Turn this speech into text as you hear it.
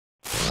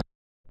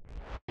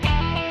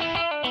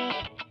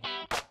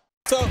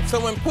So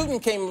when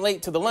Putin came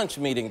late to the lunch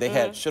meeting they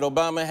had, should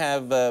Obama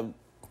have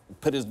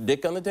put his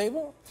dick on the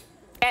table?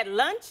 At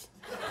lunch?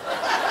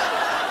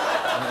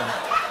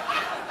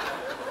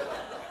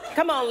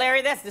 Come on,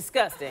 Larry, that's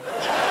disgusting.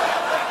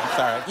 I'm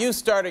sorry. You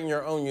starting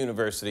your own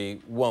university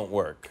won't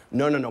work.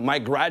 No. My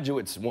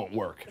graduates won't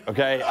work,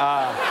 okay? No,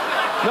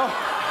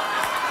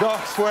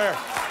 I swear.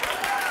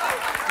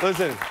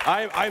 Listen,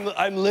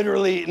 I'm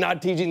literally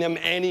not teaching them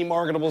any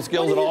marketable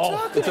skills at all.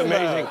 It's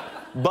amazing.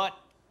 But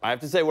I have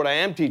to say what I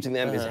am teaching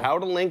them is how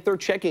to link their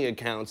checking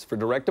accounts for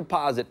direct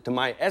deposit to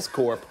my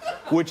S-Corp,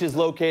 which is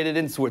located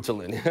in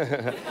Switzerland.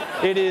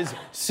 It is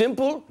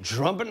simple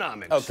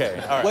Trumponomics. Okay,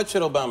 all right. What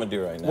should Obama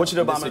do right now? What should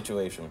in Obama this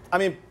situation? I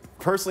mean,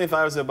 personally, if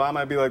I was Obama,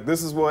 I'd be like,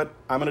 this is what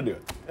I'm gonna do.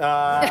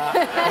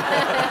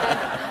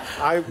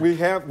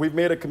 We've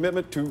made a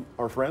commitment to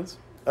our friends.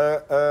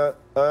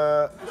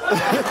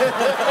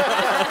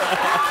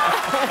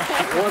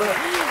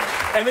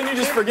 And then you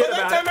just forget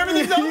about that time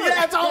everything's over.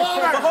 Yeah, it's all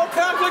over. The whole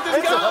conflict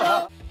is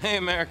gone. Hey,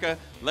 America.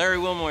 Larry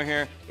Wilmore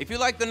here. If you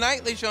like The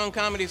Nightly Show on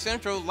Comedy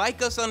Central,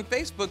 like us on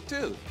Facebook,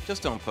 too.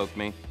 Just don't poke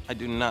me. I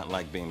do not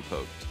like being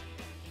poked.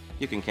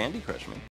 You can Candy Crush me.